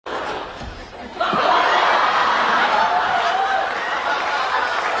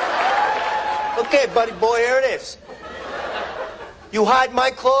Okay, buddy boy, here it is. You hide my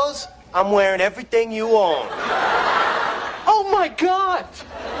clothes, I'm wearing everything you own. Oh, my God!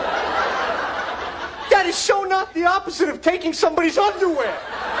 That is so not the opposite of taking somebody's underwear.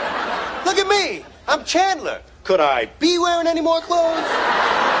 Look at me. I'm Chandler. Could I be wearing any more clothes?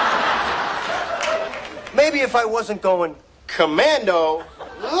 Maybe if I wasn't going commando.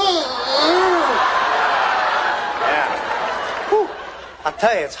 Yeah. Whew. I'll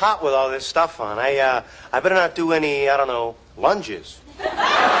tell you, it's hot with all this stuff on. I better not do any, I don't know, lunges. Okay.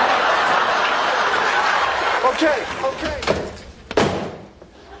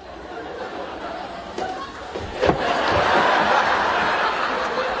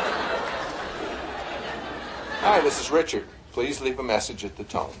 Hi, this is Richard. Please leave a message at the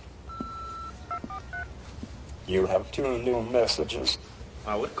tone. You have 2 new messages.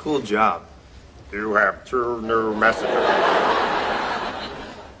 Wow, what a cool job. You have 2 new messages.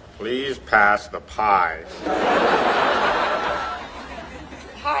 Please pass the pie.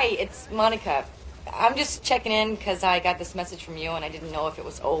 Hi, it's Monica. I'm just checking in because I got this message from you and I didn't know if it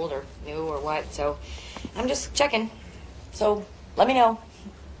was old or new or what, so I'm just checking. So let me know.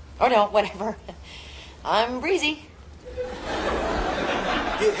 Or no, whatever. I'm breezy.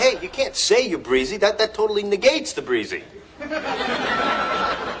 Hey, you can't say you're breezy. That totally negates the breezy.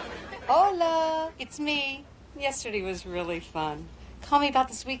 Hola, it's me. Yesterday was really fun. Call me about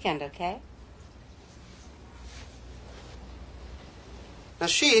this weekend, okay? Now,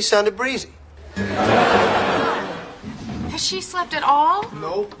 she sounded breezy. Has she slept at all?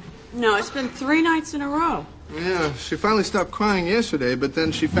 Nope. No, it's been 3 nights in a row. Yeah, she finally stopped crying yesterday, but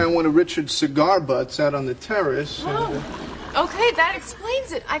then she found one of Richard's cigar butts out on the terrace. Oh. Okay, that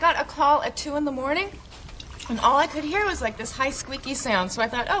explains it. I got a call at 2 in the morning, and all I could hear was like this high squeaky sound. So I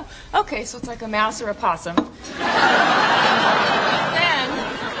thought, oh, okay, so it's like a mouse or a possum. Then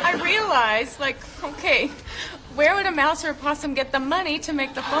I realized, like, okay, where would a mouse or a possum get the money to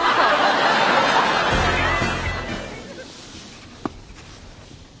make the phone call?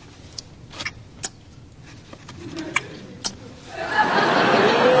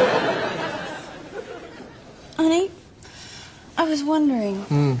 Honey, I was wondering,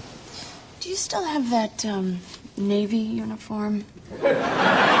 do you still have that, Navy uniform?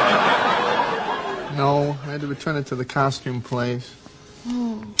 No, I had to return it to the costume place.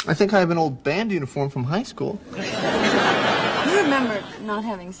 I think I have an old band uniform from high school. You remember not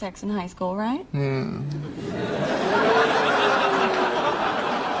having sex in high school, right? Yeah.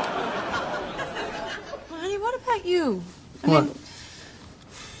 Well, honey, what about you? What?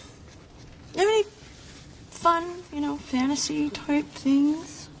 You have any fun, fantasy type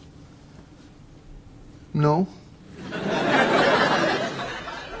things? No. Come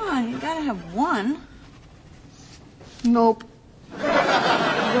on, you gotta have one. Nope.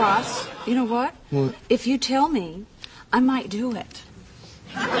 Ross, you know what? What? If you tell me, I might do it.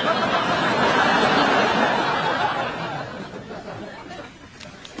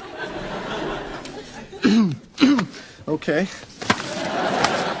 Okay.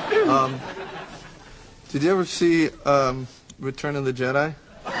 Did you ever see Return of the Jedi?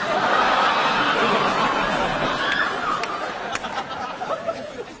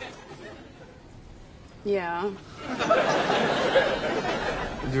 Yeah.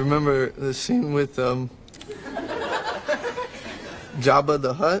 Do you remember the scene with Jabba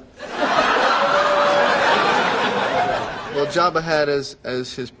the Hutt? Well, Jabba had as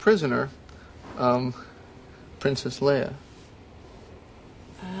his prisoner Princess Leia.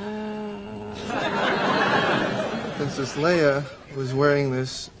 Princess Leia was wearing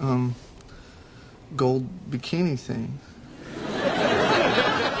this gold bikini thing.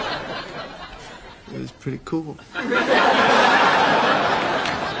 It was pretty cool.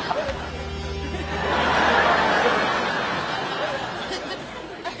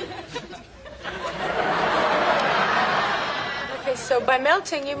 Okay, so by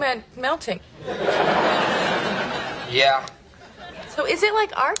melting, you meant melting. Yeah. So is it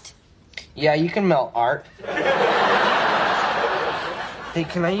like art? Yeah, you can melt art. Hey,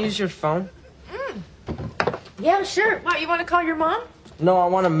 can I use your phone? Yeah, sure. What, you want to call your mom? No, I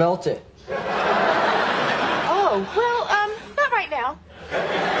want to melt it. Oh, well, not right now.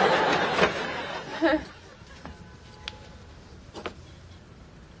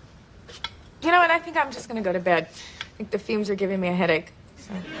 You know what? I think I'm just going to go to bed. I think the fumes are giving me a headache.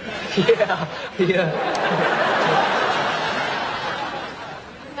 So. Yeah.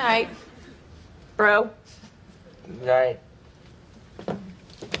 Good night, bro. Right.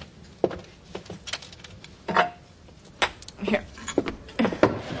 Here.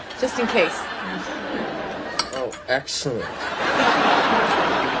 Just in case. Oh, excellent.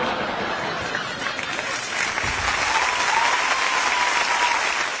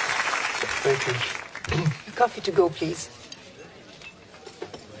 Thank you. Coffee to go, please.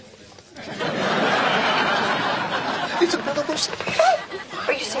 Isabella, where's...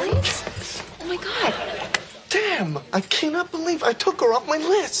 Are you serious? Oh my God. Damn, I cannot believe I took her off my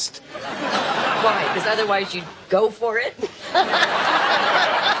list. Why? Because otherwise you'd go for it?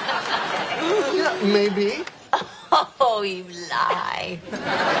 Yeah, maybe. Oh, you lie.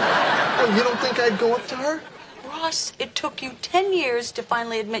 Oh, you don't think I'd go up to her? Ross, it took you 10 years to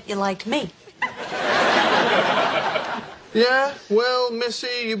finally admit you liked me. Yeah? Well,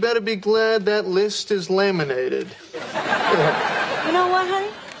 Missy, you better be glad that list is laminated. You know what,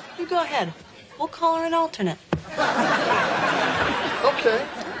 honey? You go ahead. We'll call her an alternate. Okay.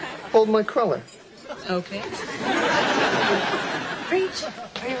 Hold my cruller. Okay. Preach.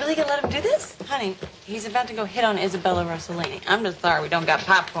 Are you really gonna let him do this? Honey, he's about to go hit on Isabella Rossellini. I'm just sorry we don't got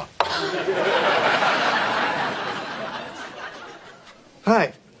popcorn.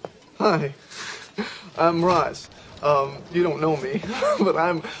 Hi. Hi. I'm Ross. You don't know me, but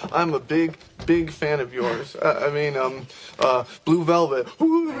I'm a big fan of yours. Blue Velvet.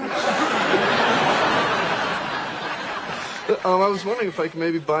 I was wondering if I could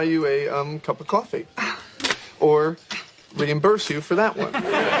maybe buy you a cup of coffee, or reimburse you for that one.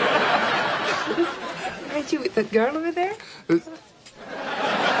 Aren't you with that girl over there?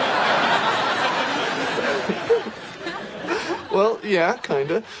 Well, yeah,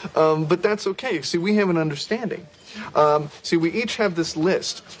 kinda. But that's okay. See, we have an understanding. See, we each have this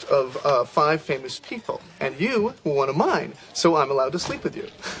list of 5 famous people, and you were one of mine, so I'm allowed to sleep with you.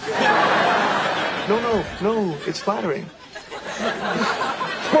 No, it's flattering.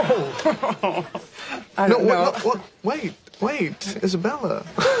 I don't know. Wait, Isabella.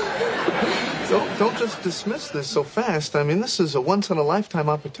 Don't just dismiss this so fast. I mean, this is a once-in-a-lifetime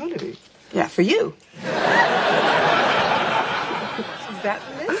opportunity. Yeah, for you. Is that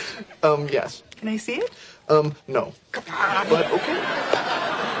the list? Yes. Can I see it? No. But okay.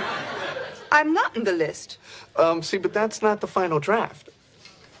 I'm not in the list. See, but that's not the final draft.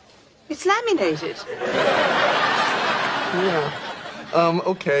 It's laminated. Yeah.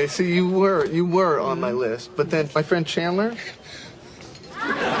 Okay. See, you were on my list, but then my friend Chandler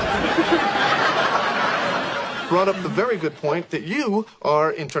brought up the very good point that you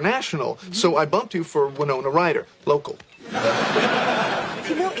are international, so I bumped you for Winona Ryder, local.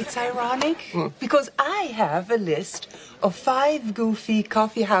 You know, it's ironic because I have a list of 5 goofy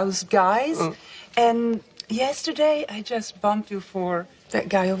coffee house guys, and yesterday I just bumped you for that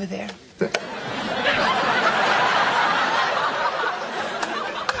guy over there.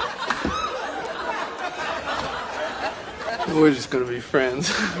 We're just gonna be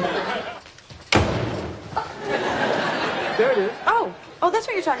friends. There it is. Oh, that's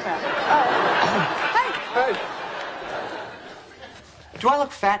what you're talking about. Hey. Do I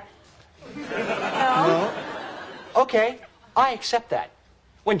look fat? No. Okay, I accept that.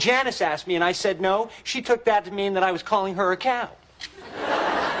 When Janice asked me and I said no, she took that to mean that I was calling her a cow.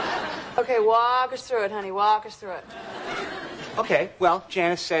 Okay, walk us through it, honey. Walk us through it. Okay, well,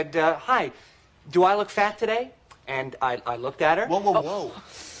 Janice said, hi, do I look fat today? And I looked at her. Whoa.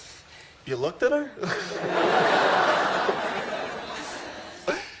 You looked at her?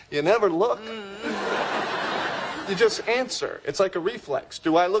 You never look. You just answer. It's like a reflex.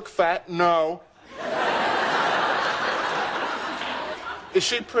 Do I look fat? No. Is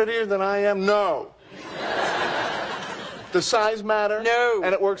she prettier than I am? No. Does size matter? No.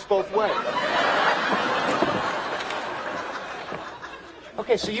 And it works both ways.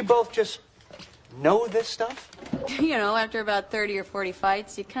 Okay, so you both just know this stuff? You know, after about 30 or 40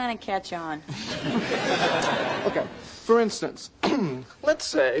 fights, you kind of catch on. Okay. For instance, let's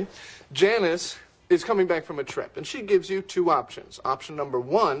say Janice is coming back from a trip, and she gives you 2 options. Option number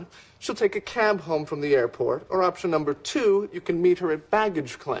 1, she'll take a cab home from the airport, or option number 2, you can meet her at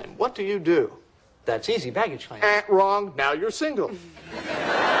baggage claim. What do you do? That's easy, baggage claim. Wrong. Now you're single.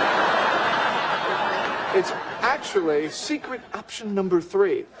 It's actually secret option number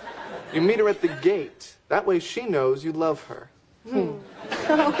 3. You meet her at the gate. That way she knows you love her.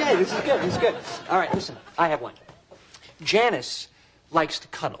 Okay, this is good. All right, listen, I have one. Janice likes to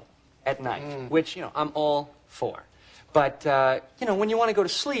cuddle at night, which, you know, I'm all for. But, you know, when you want to go to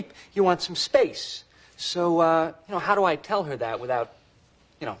sleep, you want some space. So, you know, how do I tell her that without,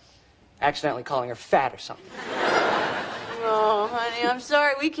 you know, accidentally calling her fat or something? Oh, honey, I'm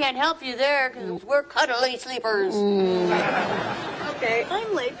sorry. We can't help you there because we're cuddly sleepers. Okay,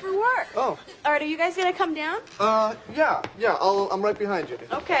 I'm late for work. Oh. All right, are you guys going to come down? Yeah. I'm right behind you.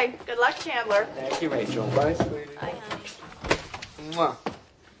 Okay, good luck, Chandler. Thank you, Rachel. Bye, sweetie. Bye, honey. Mwah.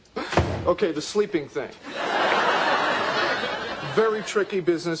 Okay, the sleeping thing. very tricky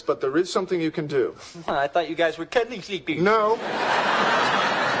business, but there is something you can do. I thought you guys were cuddly sleepy. No.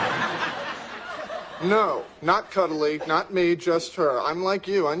 No, not cuddly, not me, just her. I'm like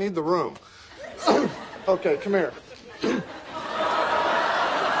you, I need the room. Okay, come here.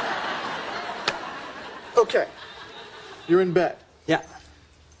 Okay, you're in bed. Yeah.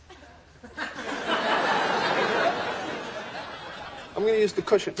 I'm gonna use the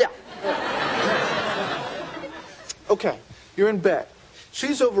cushion. Yeah. Okay, you're in bed.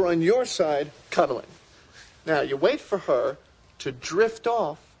 She's over on your side, cuddling. Now, you wait for her to drift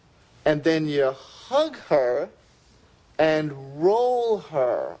off, and then you hug her and roll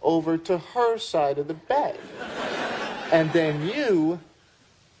her over to her side of the bed. And then you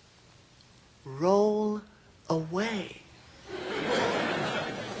roll away.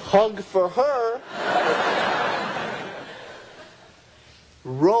 Hug for her.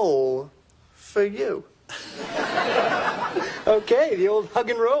 Roll for you. Okay, the old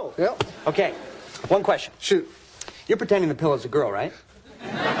hug and roll. Yep. Okay, one question. Shoot. You're pretending the pillow's a girl, right?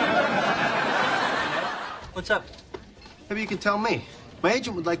 What's up? Maybe you can tell me. My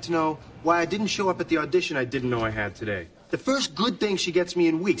agent would like to know why I didn't show up at the audition I didn't know I had today. The first good thing she gets me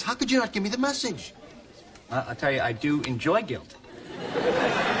in weeks. How could you not give me the message? I'll tell you, I do enjoy guilt.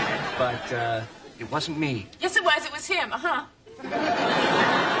 But, it wasn't me. Yes, it was. It was him. Uh-huh.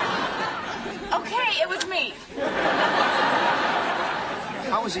 Okay, it was me.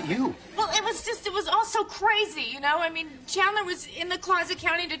 How was it you? Well, it was all so crazy, you know? I mean, Chandler was in the closet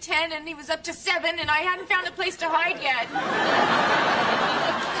counting to 10, and he was up to 7, and I hadn't found a place to hide yet.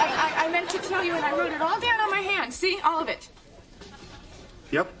 I meant to tell you, and I wrote it all down on my hand. See? All of it.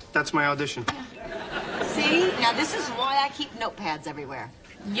 Yep, that's my audition. See? Now, this is why I keep notepads everywhere.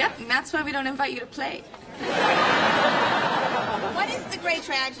 Yep, and that's why we don't invite you to play. What is the great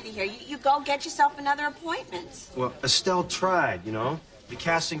tragedy here? You go get yourself another appointment. Well, Estelle tried, you know. The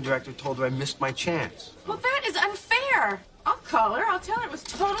casting director told her I missed my chance. Well, that is unfair. I'll call her. I'll tell her it was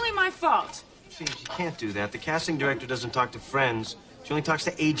totally my fault. See, you can't do that. The casting director doesn't talk to friends. She only talks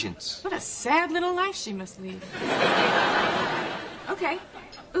to agents. What a sad little life she must lead. Okay.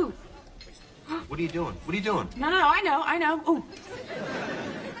 Ooh. What are you doing? What are you doing? No, I know. Ooh.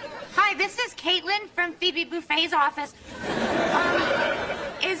 Hi, this is Caitlin from Phoebe Buffet's office.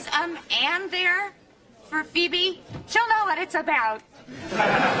 Is Anne there for Phoebe? She'll know what it's about.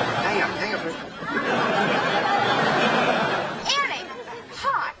 Hang on. Annie!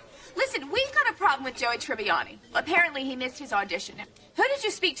 Hi. Listen, we've got a problem with Joey Tribbiani. Apparently he missed his audition. Who did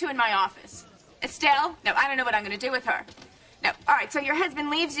you speak to in my office? Estelle? No, I don't know what I'm going to do with her. No. All right, so your husband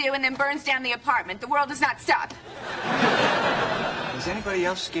leaves you and then burns down the apartment. The world does not stop. Is anybody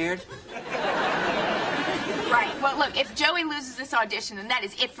else scared? Right. Well, look, if Joey loses this audition, then that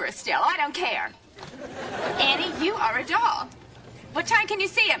is it for Estelle. I don't care. Annie, you are a doll. What time can you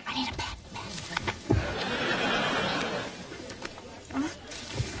see him? I need a pen.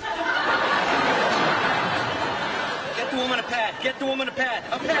 Get the woman a pad. Get the woman a pad.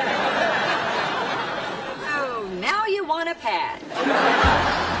 A pad. Oh, now you want a pad.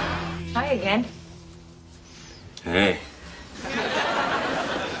 Hi again. Hey.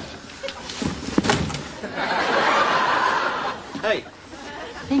 Hey.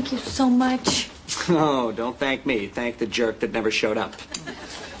 Thank you so much. Oh, don't thank me. Thank the jerk that never showed up.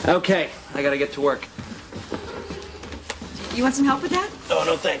 Okay, I gotta get to work. You want some help with that? Oh,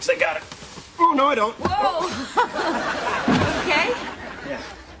 no, thanks. I got it. Oh, no, I don't. Whoa! Okay? Yeah.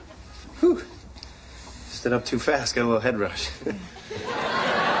 Whew. Stood up too fast. Got a little head rush. The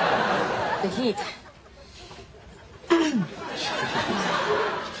heat.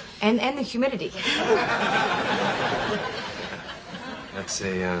 and the humidity.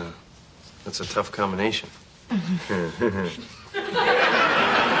 That's a tough combination.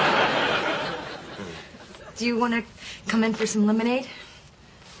 Do you want to come in for some lemonade?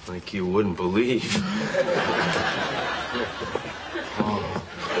 Like you wouldn't believe. Oh.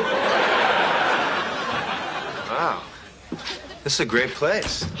 Wow. This is a great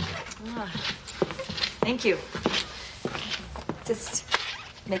place. Ah, thank you. Just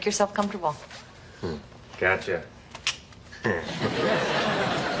make yourself comfortable. Gotcha.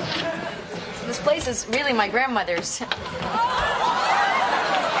 This place is really my grandmother's. I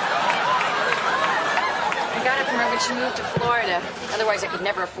got it from her when she moved to Florida. Otherwise, I could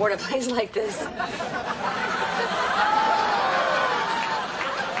never afford a place like this. So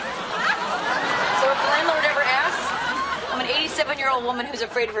if the landlord ever asks, I'm an 87-year-old woman who's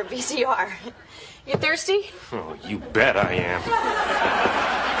afraid of her VCR. You thirsty? Oh, you bet I am.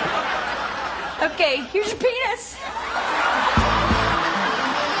 Okay, here's your penis.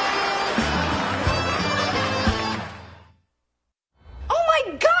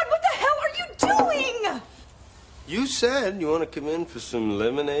 said you want to come in for some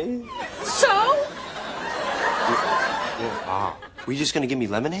lemonade. So? Ah, were you just gonna give me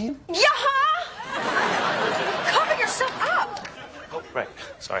lemonade? Yeah! Cover yourself up! Oh, right.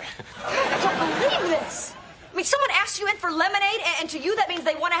 Sorry. I don't believe this. I mean, someone asked you in for lemonade, and to you that means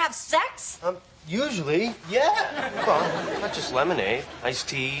they want to have sex? Usually, yeah. Well, not just lemonade. Iced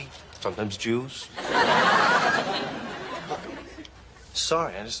tea, sometimes juice.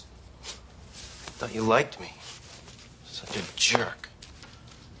 Sorry, I just thought you liked me. Such a jerk.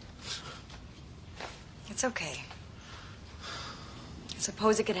 It's okay. I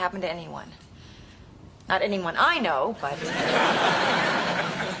suppose it could happen to anyone. Not anyone I know, but...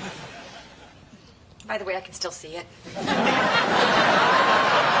 By the way, I can still see it. Here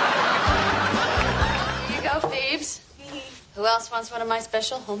you go, Phoebes. Who else wants one of my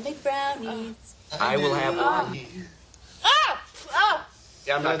special homemade brownies? I will have one. Oh! Oh!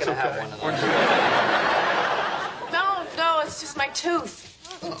 Yeah, I'm not going to have one of those. No, it's just my tooth.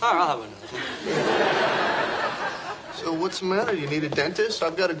 Oh, I'll have one. So what's the matter? You need a dentist?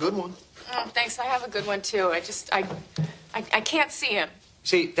 I've got a good one. Oh, thanks, I have a good one, too. I can't see him.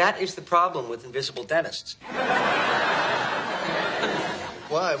 See, that is the problem with invisible dentists.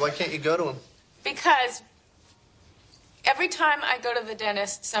 Why? Why can't you go to him? Because every time I go to the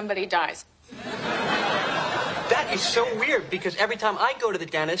dentist, somebody dies. That is so weird, because every time I go to the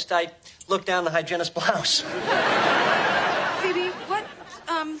dentist, I look down the hygienist's blouse. Phoebe, what?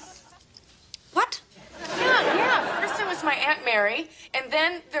 What? Yeah. First there was my Aunt Mary, and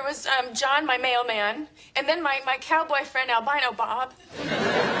then there was John, my mailman, and then my cowboy friend Albino Bob.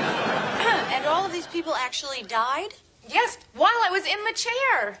 And all of these people actually died? Yes, while I was in the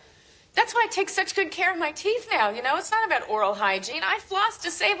chair. That's why I take such good care of my teeth now, you know? It's not about oral hygiene. I floss to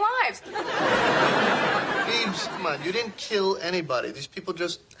save lives. Phoebes, come on, you didn't kill anybody. These people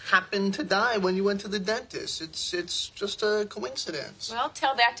just happened to die when you went to the dentist. It's just a coincidence. Well,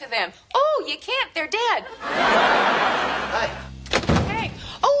 tell that to them. Oh, you can't. They're dead. Hi. Hey.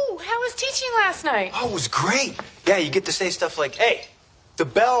 Oh, how was teaching last night? Oh, it was great. Yeah, you get to say stuff like, hey, the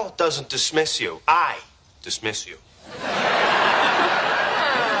bell doesn't dismiss you. I dismiss you.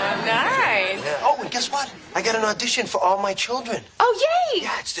 Nice. Yeah. Oh, and guess what? I got an audition for All My Children. Oh, yay!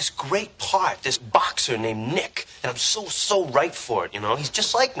 Yeah, it's this great part, this boxer named Nick. And I'm so right for it, you know? He's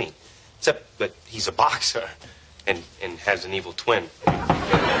just like me. Except that he's a boxer and has an evil twin.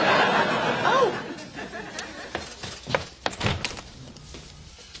 Oh.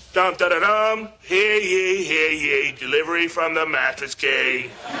 Dum da da dum. Hear ye, delivery from the Mattress King.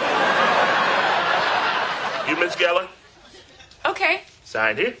 You, Miss Geller? Okay.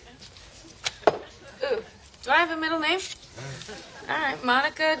 Signed here. Ooh. Do I have a middle name? All right.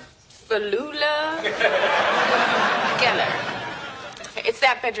 Monica Falula Geller. It's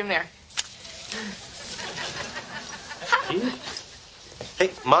that bedroom there.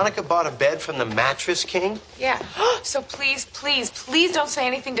 Hey, Monica bought a bed from the Mattress King? Yeah. So please don't say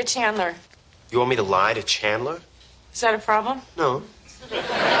anything to Chandler. You want me to lie to Chandler? Is that a problem? No.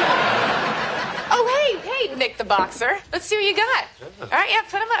 Oh, hey, Nick the boxer. Let's see what you got. All right, yeah,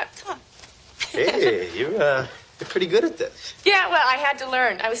 put him up. Come on. Hey, you're pretty good at this. Yeah, well, I had to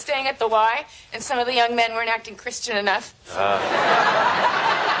learn. I was staying at the Y, and some of the young men weren't acting Christian enough.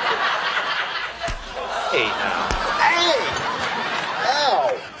 Hey, now. Hey!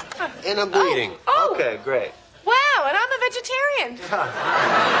 Ow! And I'm bleeding. Oh. Okay, great. Wow, and I'm a vegetarian.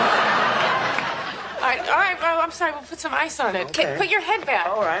 All right, well, I'm sorry, we'll put some ice on it. Okay. Put your head back.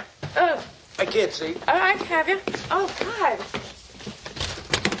 All right. Oh. I can't see. All right, have you? Oh, God.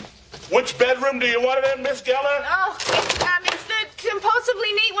 Which bedroom do you want it in, Miss Geller? Oh, it's the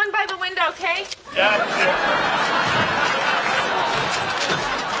compulsively neat one by the window, okay? Gotcha.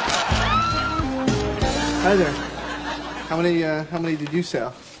 Hi there. How many did you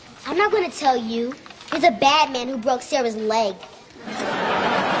sell? I'm not going to tell you. He's a bad man who broke Sarah's leg.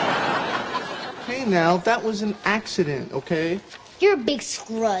 Hey, now, that was an accident, okay? You're a big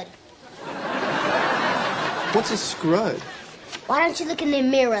scrud. What's a scrud? Why don't you look in the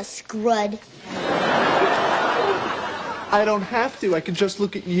mirror, scrud? I don't have to. I can just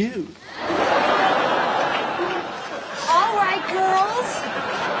look at you. All right, girls.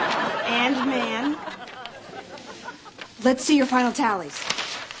 And man. Let's see your final tallies.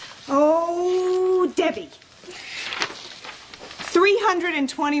 Oh, Debbie.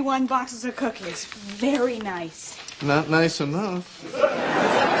 321 boxes of cookies. Very nice. Not nice enough.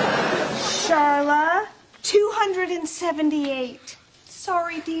 Charla, 278.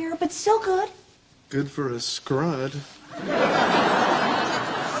 Sorry, dear, but still good. Good for a scrud.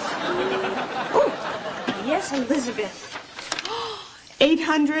 Oh, yes, Elizabeth.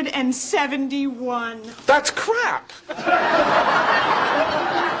 871. That's crap!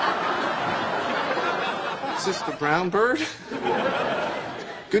 Sister Brown Bird?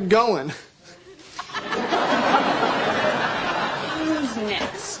 Good going. Who's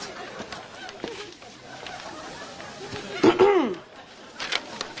next?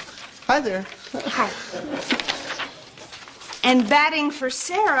 Hi there. Hi. And batting for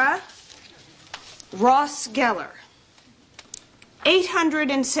Sarah, Ross Geller.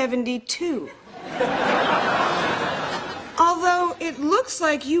 872. Although it looks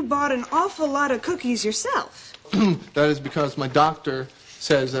like you bought an awful lot of cookies yourself. That is because my doctor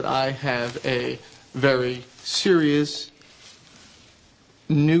says that I have a very serious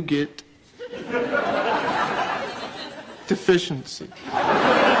nougat deficiency.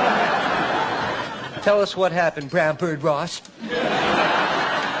 Tell us what happened, Brown Bird Ross.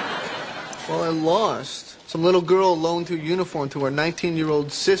 Well, I lost. Some little girl loaned her uniform to her 19-year-old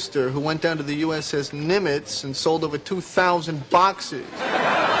sister who went down to the USS Nimitz and sold over 2,000 boxes. All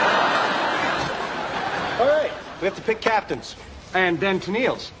right, we have to pick captains. And then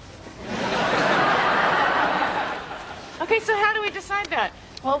Tennille's. Okay, so how do we decide that?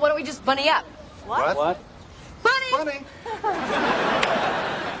 Well, why don't we just bunny up? What? Bunny!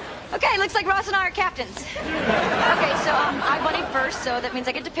 Okay, looks like Ross and I are captains. Okay, so I bunny first, so that means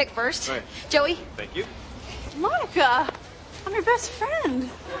I get to pick first. Right. Joey? Thank you. Monica, I'm your best friend.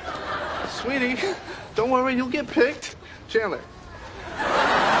 Sweetie, don't worry, you'll get picked. Chandler.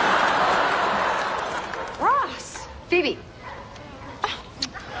 Ross. Phoebe.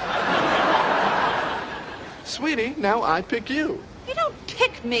 Sweetie, now I pick you. You don't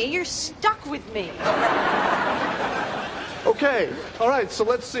pick me. You're stuck with me. Okay, all right, so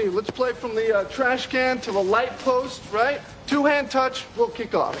let's see. Let's play from the trash can to the light post, right? Two-hand touch, we'll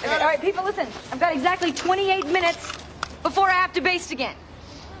kick off. All right, people, listen. I've got exactly 28 minutes before I have to base again.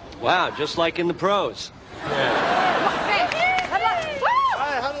 Wow, just like in the pros. Hey, huddle up. Woo! All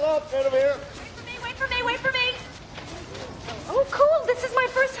right, huddle up, get over here. Wait for me, wait for me. Oh, cool. This is my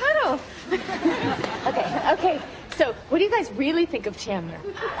first huddle. Okay. So, what do you guys really think of Chandler?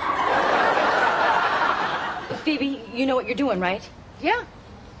 Phoebe, you know what you're doing, right? Yeah.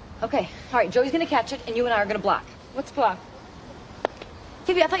 Okay. All right, Joey's going to catch it, and you and I are going to block. What's block?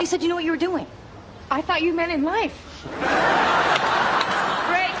 Phoebe, I thought you said you knew what you were doing. I thought you meant in life.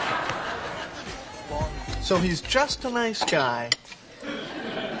 Break. So he's just a nice guy.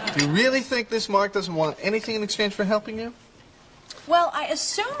 You really think this Mark doesn't want anything in exchange for helping you? Well, I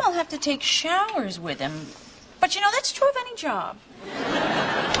assume I'll have to take showers with him. But, you know, that's true of any job.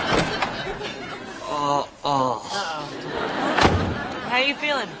 How you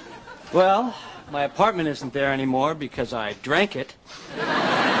feeling? Well, my apartment isn't there anymore because I drank it.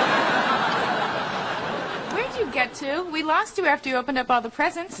 Where'd you get to? We lost you after you opened up all the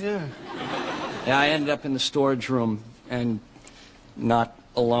presents. Yeah. Yeah, I ended up in the storage room and not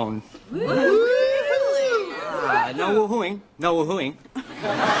alone. No woohooing. No woohooing.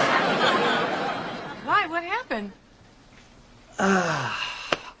 Why? What happened?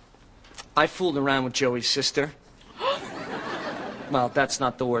 I fooled around with Joey's sister. Well, that's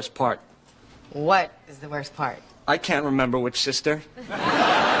not the worst part. What is the worst part? I can't remember which sister.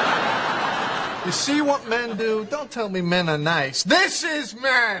 You see what men do? Don't tell me men are nice. This is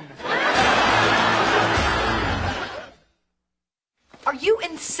men! Are you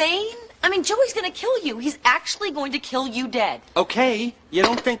insane? I mean, Joey's going to kill you. He's actually going to kill you dead. Okay, you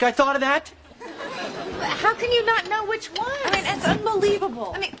don't think I thought of that? How can you not know which one? I mean, it's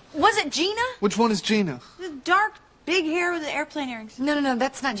unbelievable. I mean, was it Gina? Which one is Gina? The dark, big hair with the airplane earrings. No,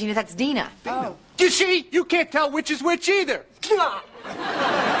 that's not Gina. That's Dina. Oh. You see, you can't tell which is which either.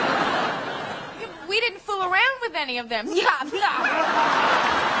 We didn't fool around with any of them.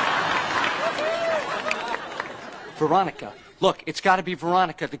 Veronica. Look, it's got to be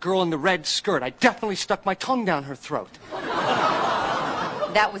Veronica, the girl in the red skirt. I definitely stuck my tongue down her throat.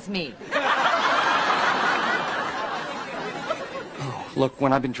 That was me. Look,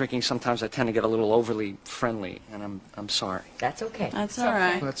 when I've been drinking, sometimes I tend to get a little overly friendly, and I'm sorry. That's okay. That's all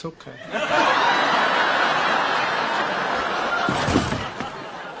right. That's okay.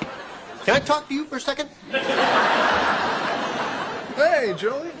 Can I talk to you for a second? Hey,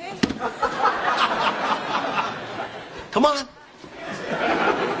 Joey. Come on.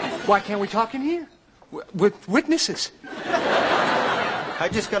 Why can't we talk in here? With witnesses. I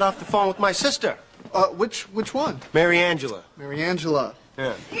just got off the phone with my sister. Which one? Mary Angela. Mary Angela.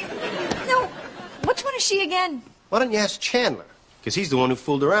 Yeah. No, which one is she again? Why don't you ask Chandler? Because he's the one who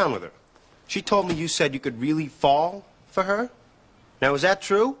fooled around with her. She told me you said you could really fall for her. Now, is that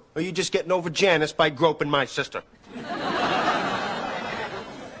true? Or are you just getting over Janice by groping my sister?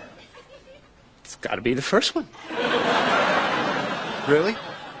 It's got to be the first one. Really?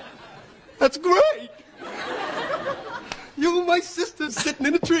 That's great! You and my sister sitting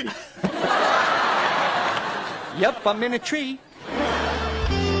in a tree. Yep, I'm in a tree.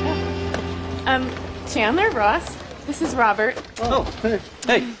 Chandler, Ross, this is Robert. Oh, hey.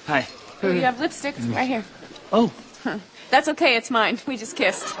 Hey, hi. You have lipstick right here. Oh. Huh. That's okay, it's mine. We just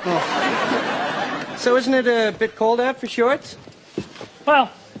kissed. So isn't it a bit cold out for shorts?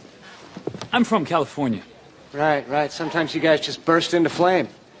 Well, I'm from California. Right, right. Sometimes you guys just burst into flame.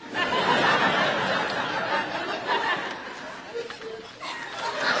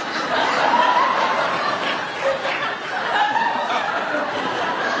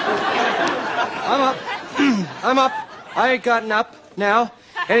 I'm up. I'm up. I ain't gotten up now.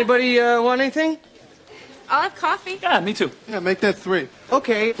 Anybody want anything? I'll have coffee. Yeah, me too. Yeah, make that 3.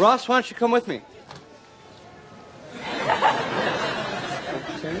 Okay, Ross, why don't you come with me?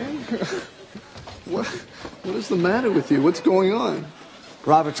 What is the matter with you? What's going on?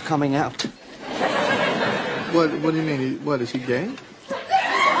 Robert's coming out. What do you mean? What, is he gay?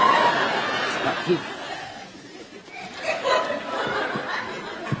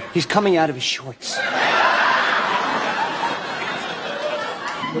 He's coming out of his shorts.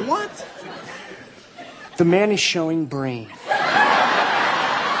 What? The man is showing brain.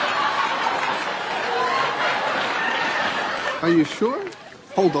 Are you sure?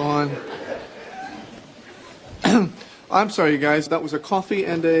 Hold on. I'm sorry, you guys. That was a coffee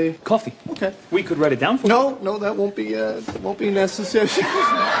and a... Coffee. Okay. We could write it down for you. No, that won't be necessary.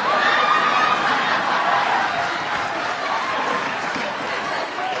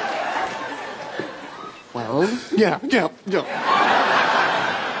 Well? Yeah.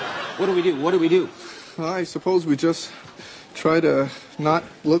 What do we do? What do we do? I suppose we just try to not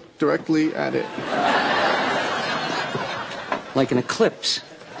look directly at it. Like an eclipse.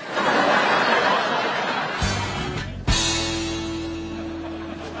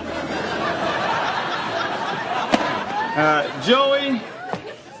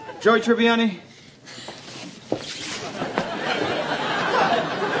 Joey Tribbiani.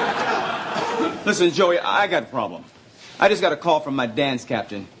 Listen, Joey, I got a problem. I just got a call from my dance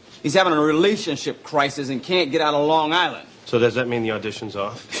captain. He's having a relationship crisis and can't get out of Long Island. So does that mean the audition's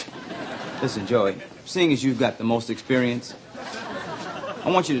off? Listen, Joey, seeing as you've got the most experience,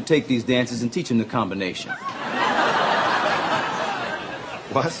 I want you to take these dances and teach him the combination.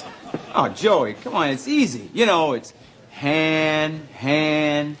 What? Oh, Joey, come on, it's easy. You know, it's hand,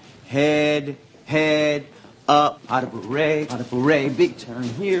 hand, head, head, up, pas de bourrée, big turn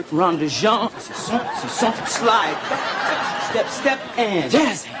here, rond de jambe, slide, step, step, and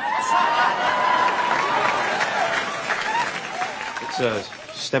jazz hands. It's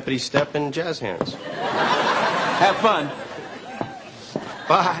steppity step and jazz hands. Have fun.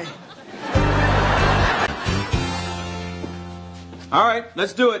 Bye. All right,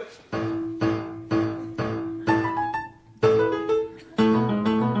 let's do it.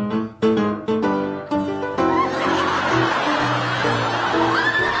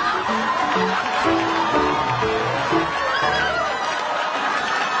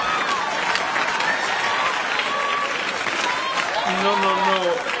 No.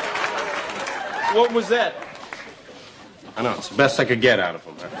 What was that? I know, it's the best I could get out of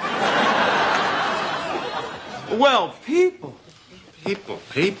him. Well, people. People.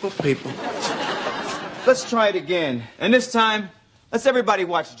 Let's try it again. And this time, let's everybody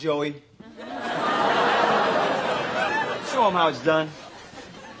watch Joey. Show him how it's done.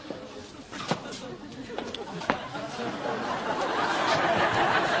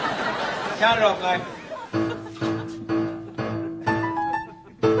 Count it off, Mike.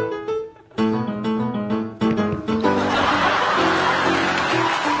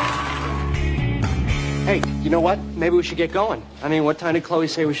 Hey, you know what? Maybe we should get going. I mean, what time did Chloe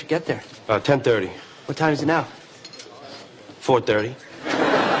say we should get there? 10:30. What time is it now? 4:30.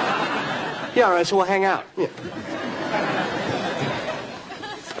 Yeah, all right, so we'll hang out. Yeah.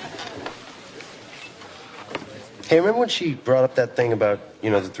 Hey, remember when she brought up that thing about,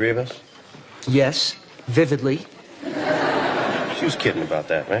 the 3 of us? Yes, vividly. She was kidding about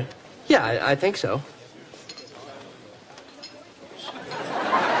that, right? Yeah, I think so.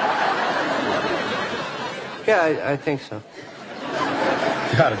 Yeah, I think so.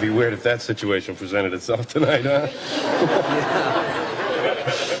 Gotta be weird if that situation presented itself tonight, huh?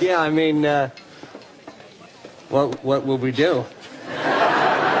 Yeah, I mean, what will we do?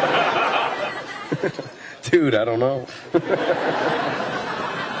 Dude, I don't know.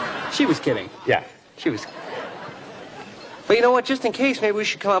 She was kidding. Yeah. She was. But you know what? Just in case, maybe we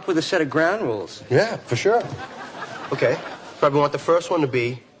should come up with a set of ground rules. Yeah, for sure. Okay. Probably want the first one to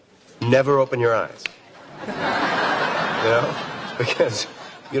be never open your eyes. You know? Because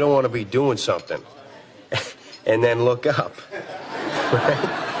you don't want to be doing something and then look up,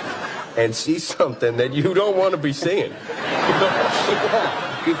 right? And see something that you don't want to be seeing.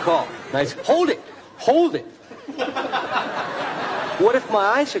 Good call. Nice. Hold it. Hold it. What if my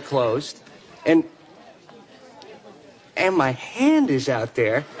eyes are closed and my hand is out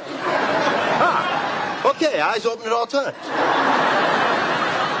there? Ah, okay, eyes open at all times.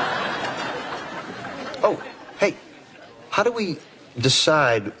 Oh, hey, how do we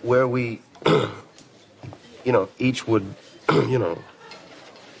decide where we, you know, each would, you know,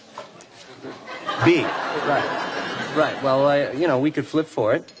 be? Right. Well, you know, we could flip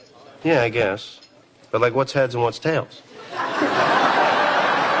for it. Yeah, I guess. But, like, what's heads and what's tails?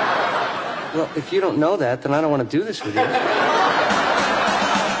 Well, if you don't know that, then I don't want to do this with you.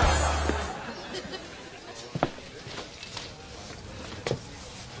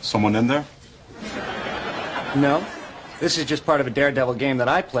 Someone in there? No. This is just part of a daredevil game that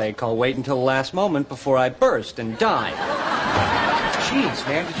I play called Wait Until the Last Moment Before I Burst and Die. Jeez,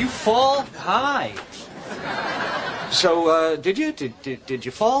 man, did you fall high? So, did you? Did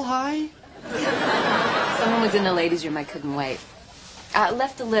you fall high? Someone was in the ladies' room. I couldn't wait. I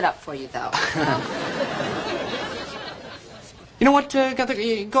left the lid up for you, though. You know what,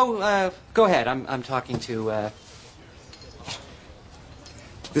 Gunther? Go ahead. I'm talking to,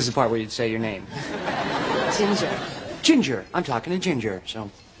 This is the part where you'd say your name. Ginger. Ginger. I'm talking to Ginger, so...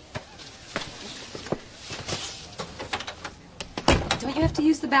 Don't you have to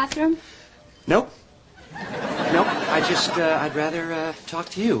use the bathroom? Nope. Nope. I'd rather, talk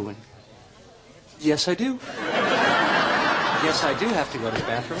to you. And yes, I do. Yes, I do have to go to the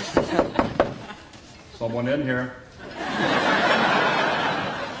bathroom. Someone in here.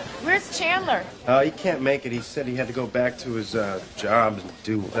 Where's Chandler? He can't make it. He said he had to go back to his, job and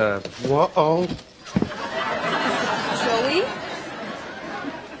do, whoa. Joey?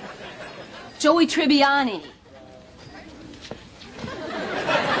 Joey Tribbiani.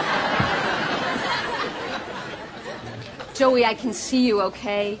 Joey, I can see you,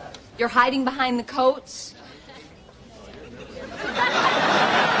 okay? You're hiding behind the coats.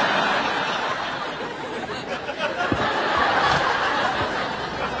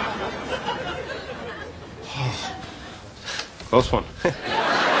 Close one.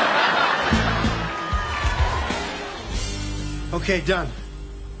 Okay, done.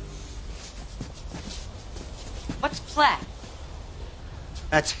 What's plat?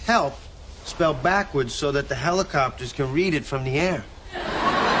 That's help spelled backwards so that the helicopters can read it from the air.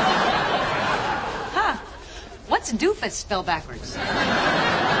 Huh. What's doofus spelled backwards?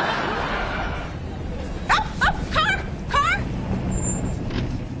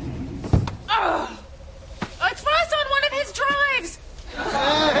 It's Ross on one of his drives.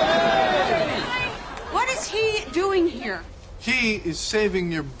 What is he doing here? He is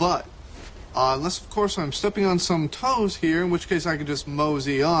saving your butt. Unless, of course, I'm stepping on some toes here, in which case I can just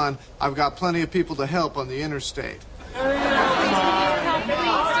mosey on. I've got plenty of people to help on the interstate.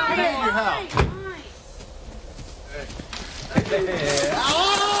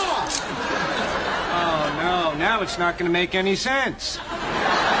 Oh, no. Now it's not going to make any sense.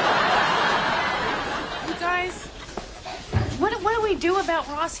 You guys, what do we do about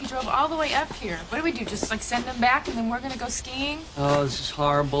Ross? He drove all the way up here. What do we do? Just like send him back and then we're gonna go skiing? Oh, this is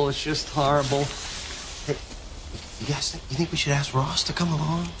horrible. It's just horrible. Hey, you think we should ask Ross to come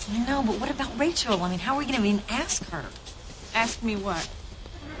along? No, but what about Rachel? I mean, how are we gonna even ask her? Ask me what?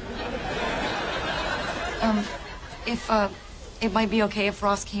 If it might be okay if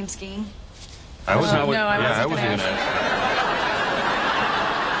Ross came skiing. I wasn't gonna ask.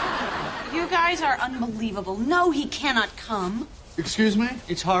 You guys are unbelievable. No, he cannot come. Excuse me?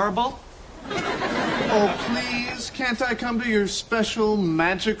 It's horrible. Oh, please, can't I come to your special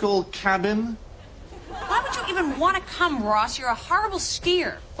magical cabin? Why would you even want to come, Ross? You're a horrible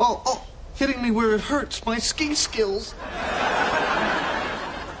skier. Oh, hitting me where it hurts. My ski skills.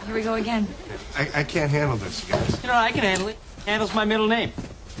 Here we go again. I can't handle this, guys. You know, I can handle it. Handle's my middle name.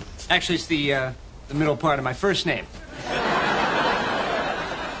 Actually, it's the middle part of my first name.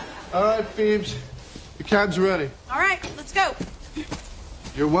 All right, Phoebes. The cab's ready. All right, let's go.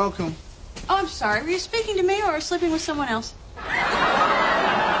 You're welcome. Oh, I'm sorry. Were you speaking to me or sleeping with someone else?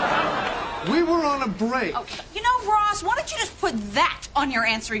 We were on a break. Oh, you know, Ross, why don't you just put that on your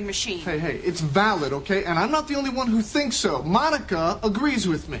answering machine? Hey, it's valid, okay? And I'm not the only one who thinks so. Monica agrees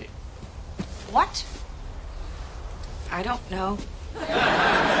with me. What? I don't know.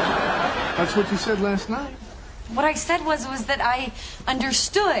 That's what you said last night. What I said was that I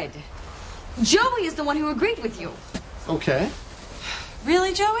understood. Joey is the one who agreed with you. Okay.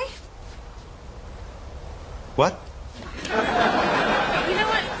 Really, Joey? What? You know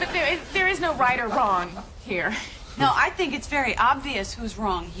what? But there is no right or wrong here. No, I think it's very obvious who's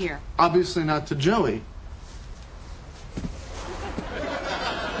wrong here. Obviously not to Joey.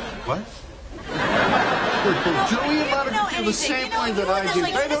 What? Look, Joey and Monica feel the same way that I do.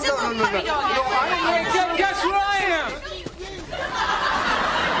 Hey, no. Guess where I am?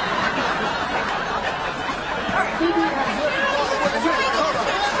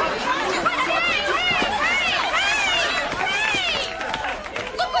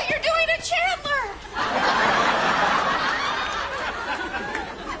 Look what you're doing to Chandler!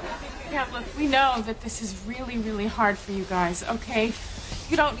 Yeah, look, we know that this is really, really hard for you guys, okay?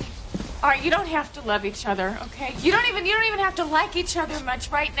 You don't have to love each other, okay? You don't even have to like each other much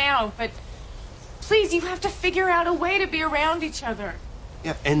right now, but please, you have to figure out a way to be around each other.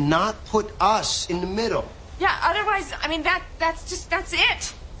 Yeah, and not put us in the middle. Yeah, otherwise, I mean, that's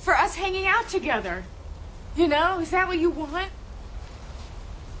it for us hanging out together. You know, is that what you want?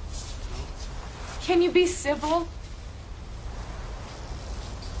 Can you be civil?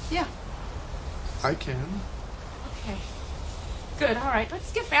 Yeah. I can. Okay. Good, all right.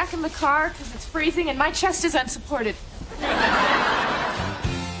 Let's get back in the car because it's freezing and my chest is unsupported.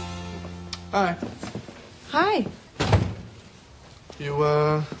 Hi. Hi. You,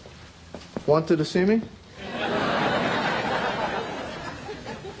 wanted to see me?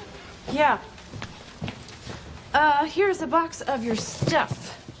 Yeah. Here's a box of your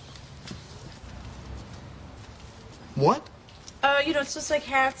stuff. What? You know, it's just like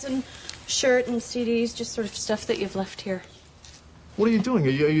hats and shirt and CDs, just sort of stuff that you've left here. What are you doing? Are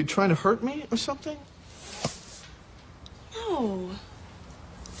you trying to hurt me or something? No.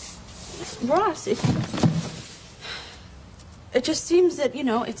 Ross, it just seems that, you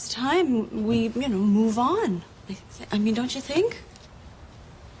know, it's time we, you know, move on. I mean, don't you think?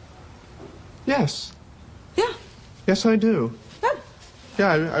 Yes. Yeah. Yes, I do. Good.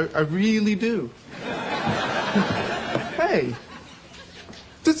 Yeah, I really do. Hey,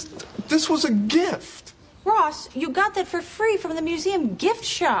 this was a gift. Ross, you got that for free from the museum gift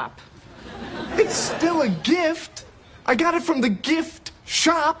shop. It's still a gift. I got it from the gift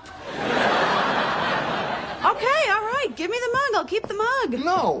shop. Okay, all right. Give me the mug. I'll keep the mug.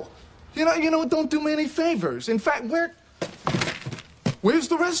 No. You know, don't do me any favors. In fact, where's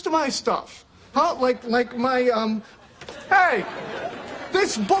the rest of my stuff? Huh? Like my, hey!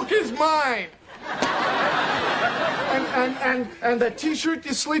 This book is mine! And that T-shirt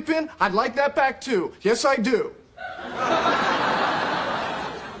you sleep in, I'd like that back too. Yes, I do.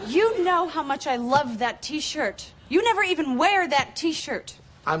 You know how much I love that T-shirt. You never even wear that T-shirt.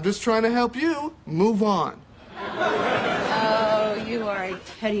 I'm just trying to help you move on. Oh, you are a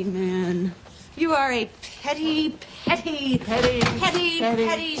petty man. You are a petty,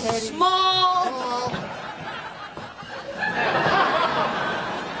 small.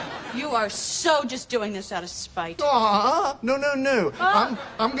 You are so just doing this out of spite. Aw, no.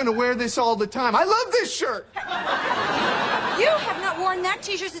 I'm gonna wear this all the time. I love this shirt. You have not worn that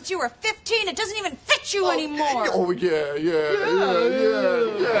T-shirt since you were 15. It doesn't even fit you anymore. Oh, yeah.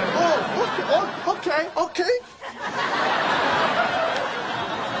 Oh, okay.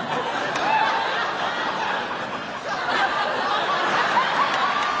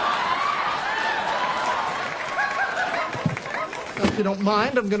 If you don't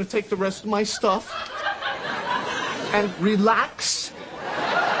mind, I'm going to take the rest of my stuff and relax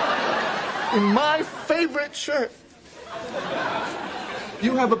in my favorite shirt.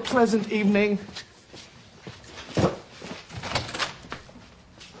 You have a pleasant evening.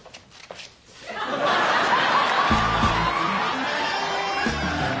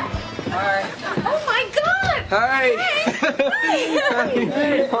 Oh my God! Hi. Hey!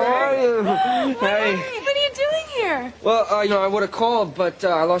 How are you? Hey. What are you doing here? Well, I would have called, but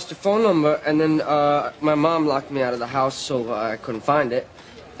I lost your phone number, and then my mom locked me out of the house, so I couldn't find it.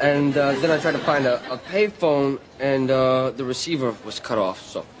 And then I tried to find a payphone, and the receiver was cut off,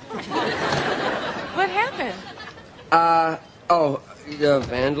 so. What happened?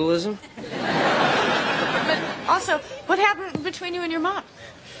 Vandalism? But also, what happened between you and your mom?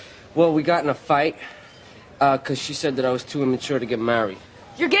 Well, we got in a fight, because she said that I was too immature to get married.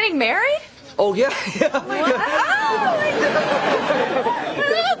 You're getting married? Oh, yeah. What? Your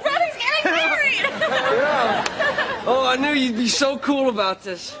little brother's getting married! Yeah. Oh, I knew you'd be so cool about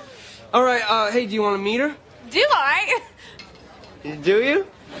this. All right, hey, do you want to meet her? Do I? Do you?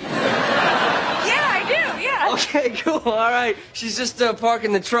 Yeah, I do, yeah. Okay, cool, all right. She's just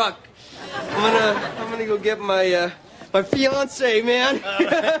parking the truck. I'm gonna go get my fiance, man.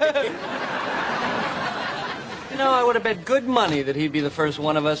 You know, I would have bet good money that he'd be the first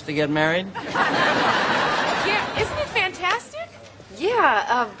one of us to get married. Yeah,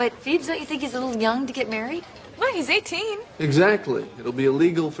 Yeah, but Phoebes, don't you think he's a little young to get married? Well, he's 18. Exactly. It'll be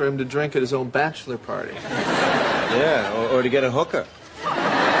illegal for him to drink at his own bachelor party. Yeah, or to get a hooker.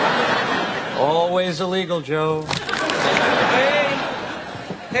 Always illegal, Joe.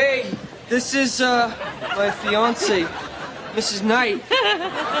 Hey, this is, my fiancée, Mrs. Knight.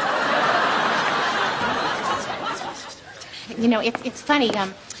 You know, it's funny.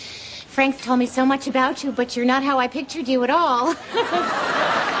 Frank's told me so much about you, but you're not how I pictured you at all.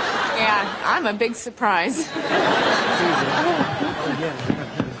 Yeah, I'm a big surprise.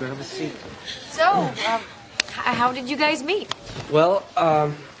 Grab a seat. So, how did you guys meet? Well,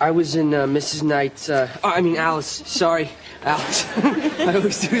 I was in Mrs. Knight's, Alice. Sorry, Alice. I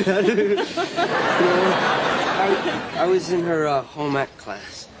always do that. I was in her home ec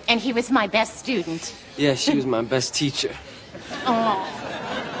class. And he was my best student. Yeah, she was my best teacher. Oh.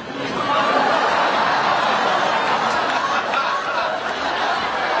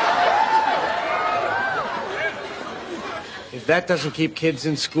 If that doesn't keep kids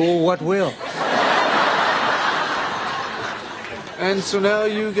in school, what will? And so now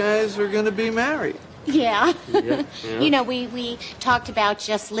you guys are going to be married. Yeah. Yeah. You know, we talked about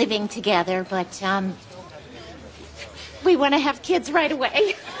just living together, but, we want to have kids right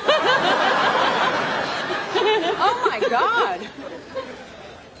away. Oh, my God.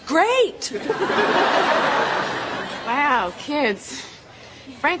 Great. Wow, kids.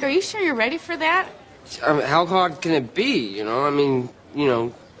 Frank, are you sure you're ready for that? How hard can it be, you know? I mean, you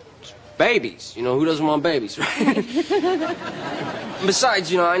know, babies. You know, who doesn't want babies, right?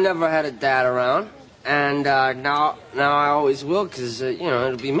 Besides, you know, I never had a dad around. And now I always will, because, you know,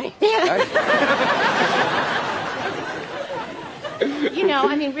 it'll be me. Right? You know,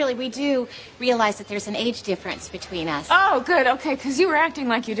 I mean, really, we do realize that there's an age difference between us. Oh, good, okay, because you were acting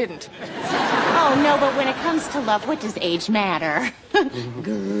like you didn't. Oh, no, but when it comes to love, what does age matter?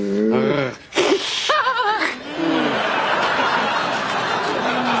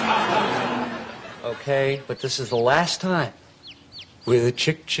 Okay, but this is the last time. With a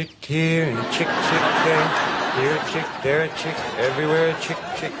chick here and a chick there. Here a chick, there a chick, everywhere a chick,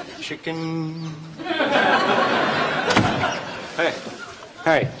 chicken. Hey.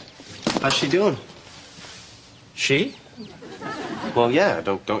 Hey. How's she doing? She? Well, yeah.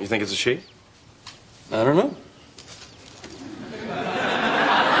 Don't you think it's a she? I don't know.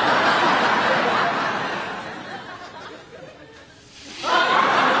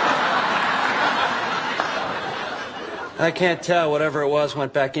 I can't tell. Whatever it was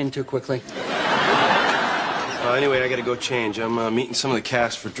went back in too quickly. Anyway, I gotta go change. I'm meeting some of the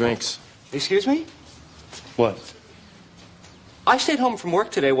cast for drinks. Excuse me? What? I stayed home from work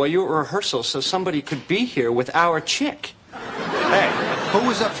today while you were at rehearsal so somebody could be here with our chick. Hey, who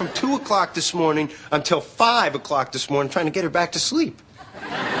was up from 2 o'clock this morning until 5 o'clock this morning trying to get her back to sleep?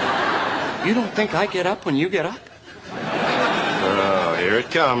 You don't think I get up when you get up? Oh, here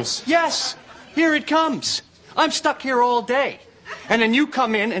it comes. Yes, here it comes. I'm stuck here all day. And then you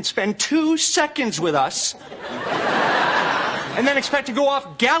come in and spend 2 seconds with us. And then expect to go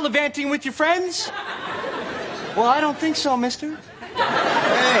off gallivanting with your friends? Well, I don't think so, mister.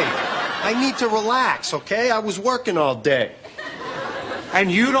 Hey, I need to relax, okay? I was working all day.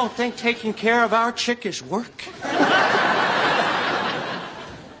 And you don't think taking care of our chick is work?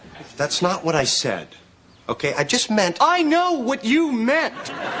 That's not what I said, okay? I just meant... I know what you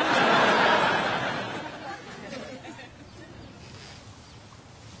meant.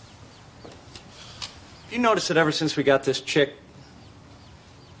 You notice that ever since we got this chick,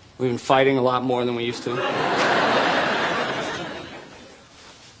 we've been fighting a lot more than we used to?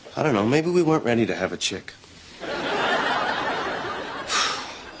 I don't know, maybe we weren't ready to have a chick.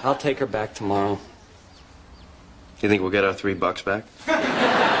 I'll take her back tomorrow. You think we'll get our $3 back?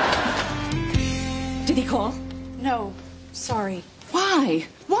 Did he call? No, sorry. Why?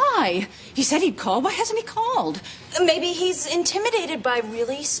 Why? He said he'd call. Why hasn't he called? Maybe he's intimidated by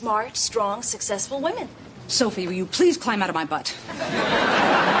really smart, strong, successful women. Sophie, will you please climb out of my butt?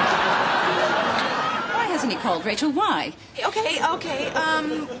 Why hasn't he called, Rachel? Why? Okay.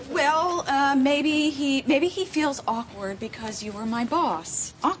 Maybe he feels awkward because you were my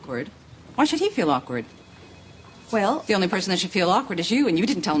boss. Awkward? Why should he feel awkward? Well, the only person that should feel awkward is you, and you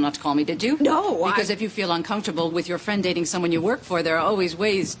didn't tell him not to call me, did you? No, Because if you feel uncomfortable with your friend dating someone you work for, there are always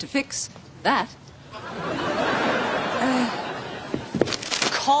ways to fix that.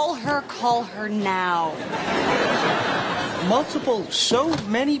 Call her now. So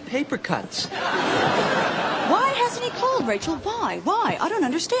many paper cuts. Why hasn't he called, Rachel? Why? I don't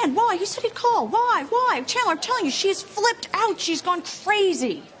understand. Why? He said he'd call. Why? Chandler, I'm telling you, she's flipped out. She's gone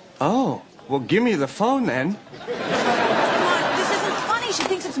crazy. Oh, well, give me the phone then. Come on, this isn't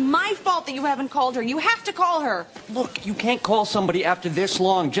it's my fault that you haven't called her. You have to call her. Look, you can't call somebody after this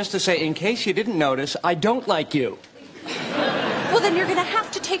long just to say, in case you didn't notice, I don't like you. Well, then you're gonna have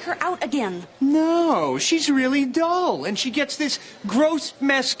to take her out again. No, she's really dull, and she gets this gross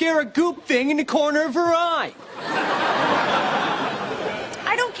mascara goop thing in the corner of her eye.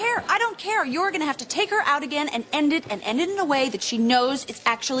 I don't care. I don't care. You're gonna have to take her out again and end it in a way that she knows it's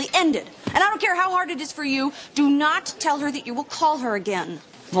actually ended. And I don't care how hard it is for you. Do not tell her that you will call her again.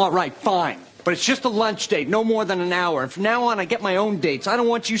 All right, fine. But it's just a lunch date, no more than an hour. And from now on, I get my own dates. I don't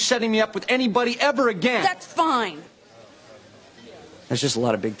want you setting me up with anybody ever again. That's fine. That's just a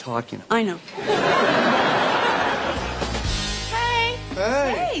lot of big talk, you know. I know. Hey.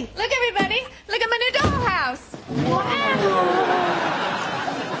 Hey. Look, everybody. Look at my new dollhouse. Wow.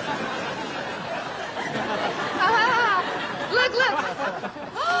 Look.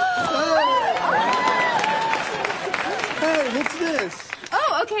 Hey, what's this?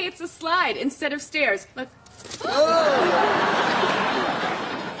 Oh, okay, it's a slide instead of stairs. Look.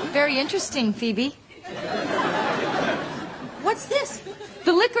 Very interesting, Phoebe. What's this?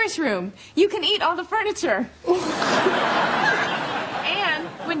 The licorice room. You can eat all the furniture. And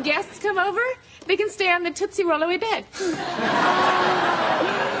when guests come over, they can stay on the Tootsie Roll-Away bed.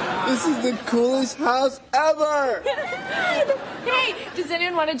 This is the coolest house ever! Hey, does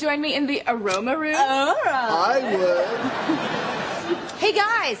anyone want to join me in the aroma room? I would. Hey,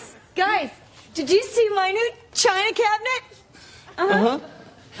 guys, did you see my new china cabinet?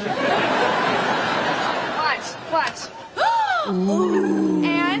 Watch.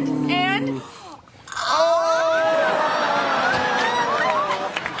 And.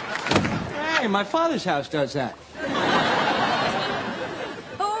 Hey, my father's house does that.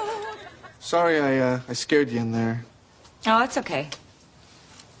 Sorry, I scared you in there. Oh, it's okay.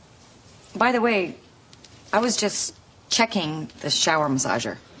 By the way, I was just checking the shower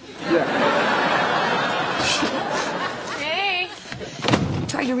massager. Hey.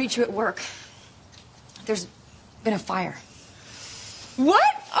 Tried to reach you at work. There's been a fire. What?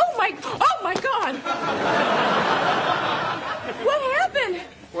 Oh my God. What happened?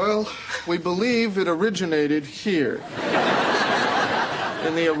 Well, we believe it originated here.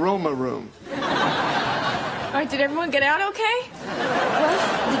 In the aroma room. All right, did everyone get out okay?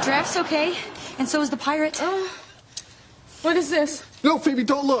 Well, the draft's okay, and so is the pirate. What is this? No, Phoebe,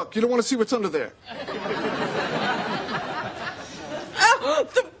 don't look. You don't want to see what's under there. Oh,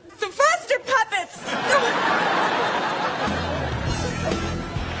 the faster puppets!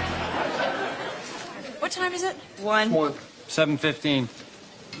 What time is it? 1. 7:15.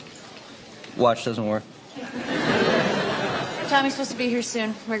 Watch doesn't work. Tommy's supposed to be here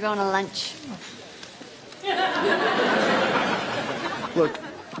soon. We're going to lunch.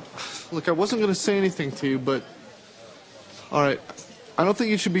 Look, I wasn't going to say anything to you, but... All right, I don't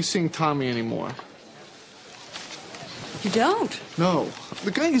think you should be seeing Tommy anymore. You don't? No,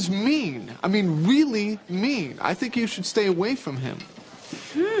 the guy is mean. I mean, really mean. I think you should stay away from him.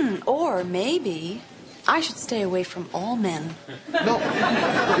 Or maybe I should stay away from all men. No,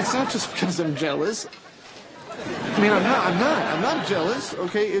 it's not just because I'm jealous. I mean, I'm not jealous,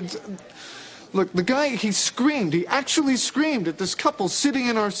 okay? It's... Look, the guy, he screamed. He actually screamed at this couple sitting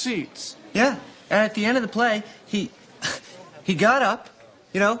in our seats. Yeah, and at the end of the play, he got up,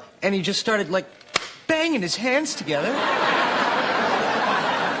 you know, and he just started, like, banging his hands together.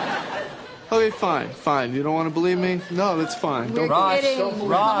 Okay, fine. You don't want to believe me? No, that's fine. We're kidding.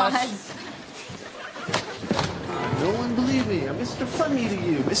 Ross. No one believe me. I'm Mr. Funny to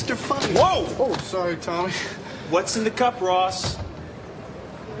you. Mr. Funny. Whoa! Oh, sorry, Tommy. What's in the cup, Ross?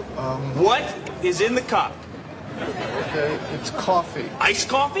 What is in the cup? Okay, it's coffee. Iced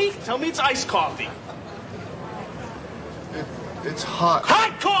coffee? Tell me it's iced coffee. It's hot.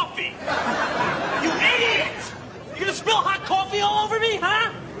 Hot coffee! You idiot! You gonna spill hot coffee all over me,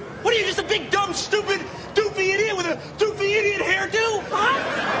 huh? What are you, just a big, dumb, stupid, doofy idiot with a doofy idiot hairdo? Huh?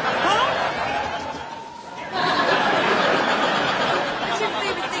 What's your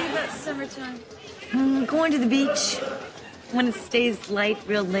favorite thing about summertime? Going to the beach. When it stays light,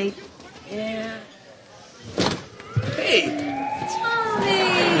 real late. Yeah. Hey! Tommy!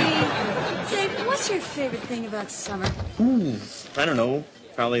 Say, what's your favorite thing about summer? I don't know.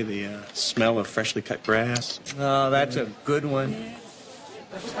 Probably the smell of freshly cut grass. Oh, that's a good one.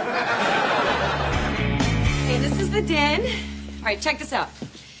 Okay, this is the den. All right, check this out.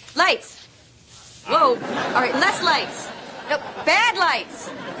 Lights. Whoa. All right, less lights. No, bad lights.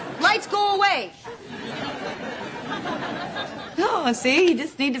 Lights go away. Oh, see, you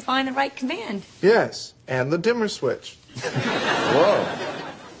just need to find the right command. Yes, and the dimmer switch. Whoa.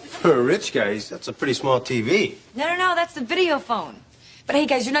 For a rich guy, that's a pretty small TV. No, that's the video phone. But hey,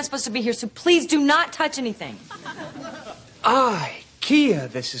 guys, you're not supposed to be here, so please do not touch anything. Kia,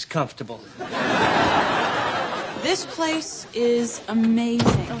 this is comfortable. This place is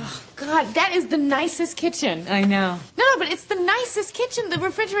amazing. Oh, God, that is the nicest kitchen. I know. No, but it's the nicest kitchen. The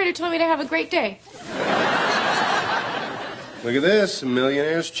refrigerator told me to have a great day. Look at this, a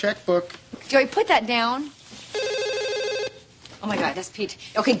millionaire's checkbook. Joey, put that down. Oh, my God, that's Pete.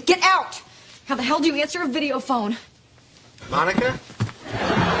 Okay, get out! How the hell do you answer a video phone? Monica?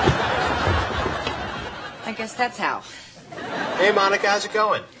 I guess that's how. Hey, Monica, how's it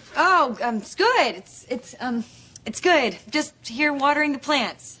going? Oh, it's good. It's good. Just here watering the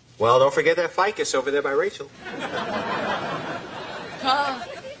plants. Well, don't forget that ficus over there by Rachel.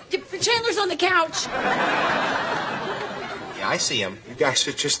 Chandler's on the couch. Yeah, I see him. You guys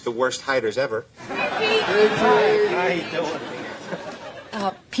are just the worst hiders ever. Pete. How you doing?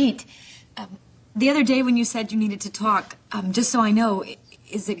 Pete, the other day when you said you needed to talk, just so I know,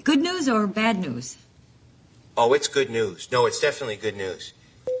 is it good news or bad news? Oh, it's good news. No, it's definitely good news.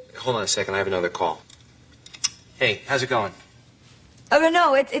 Hold on a second. I have another call. Hey, how's it going? Oh,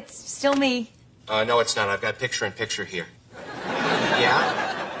 no, it's still me. No, it's not. I've got picture-in-picture here.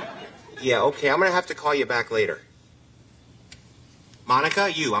 Yeah? Yeah, okay. I'm going to have to call you back later. Monica,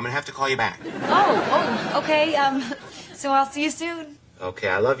 I'm going to have to call you back. Oh, okay. So I'll see you soon. Okay,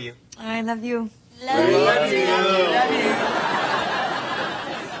 I love you. I love you. Love you. Love you.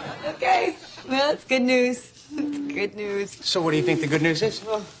 Okay. Well, it's good news. It's good news. So what do you think the good news is?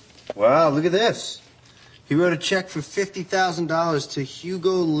 Wow, look at this. He wrote a check for $50,000 to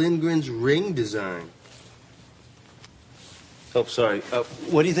Hugo Lindgren's ring design. Oh, sorry.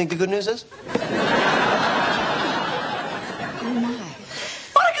 What do you think the good news is? Oh, my.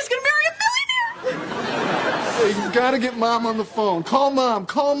 Monica's gonna marry a millionaire! Hey, you gotta get Mom on the phone. Call Mom.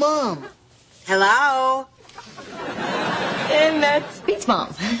 Call Mom. Hello? And that's Pete's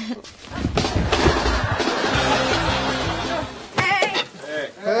mom.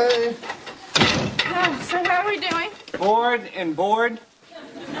 Hey. So how are we doing? Bored and bored.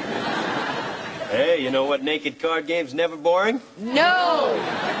 Hey, you know what naked card game's never boring? No!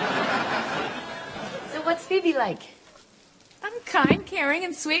 So what's Phoebe like? I'm kind, caring,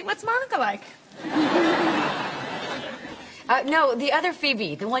 and sweet. What's Monica like? No, the other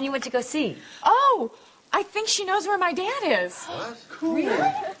Phoebe, the one you went to go see. Oh, I think she knows where my dad is. What? Cool.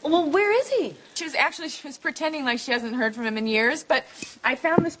 Really? Well, where is he? She was pretending like she hasn't heard from him in years, but I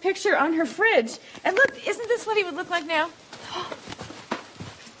found this picture on her fridge. And look, isn't this what he would look like now?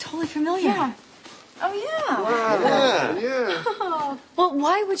 Totally familiar. Yeah. Oh, yeah. Wow. Yeah. Oh. Well,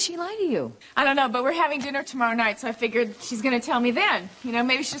 why would she lie to you? I don't know, but we're having dinner tomorrow night, so I figured she's going to tell me then. You know,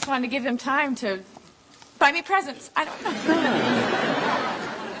 maybe she just wanted to give him time to buy me presents. I don't know.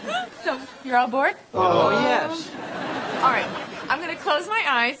 So, you're all bored? Oh, yes. All right. I'm going to close my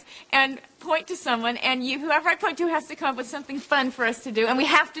eyes and point to someone, and whoever I point to has to come up with something fun for us to do, and we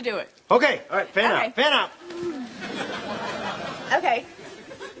have to do it. Okay. All right. Fan Okay. out. Fan out. Okay.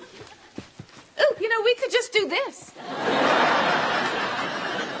 Ooh, we could just do this.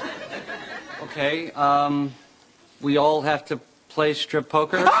 Okay, we all have to play strip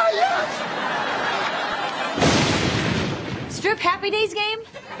poker? Strip Happy Days game?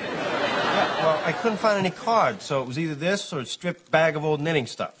 Well, I couldn't find any cards, so it was either this or a stripped bag of old knitting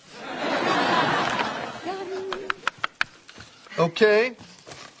stuff. Okay.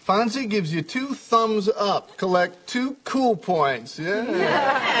 Fonzie gives you 2 thumbs up. Collect 2 cool points. Yeah.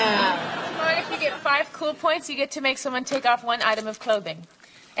 Or if you get 5 cool points, you get to make someone take off 1 item of clothing.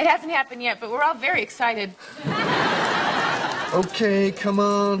 It hasn't happened yet, but we're all very excited. Okay, come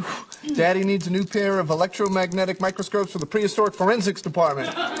on. Daddy needs a new pair of electromagnetic microscopes for the prehistoric forensics department.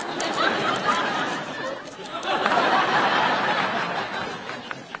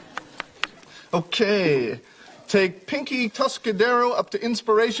 Okay. Take Pinky Tuscadero up to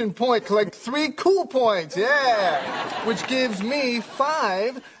Inspiration Point. Collect 3 cool points. Yeah. Which gives me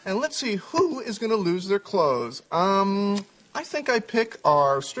 5. And let's see who is going to lose their clothes. I think I pick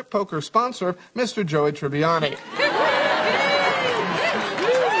our strip poker sponsor, Mr. Joey Tribbiani.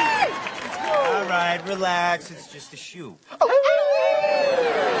 All right, relax. It's just a shoe.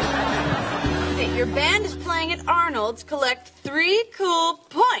 Your band is playing at Arnold's. Collect 3 cool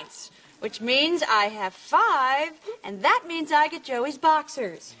points. Which means I have 5, and that means I get Joey's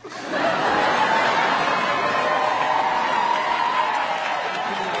boxers.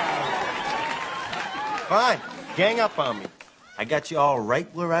 Fine. Gang up on me. I got you all right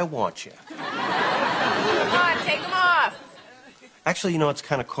where I want you. Come on, take them off. Actually, it's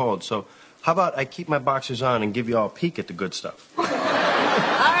kind of cold, so how about I keep my boxers on and give you all a peek at the good stuff? All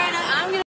right.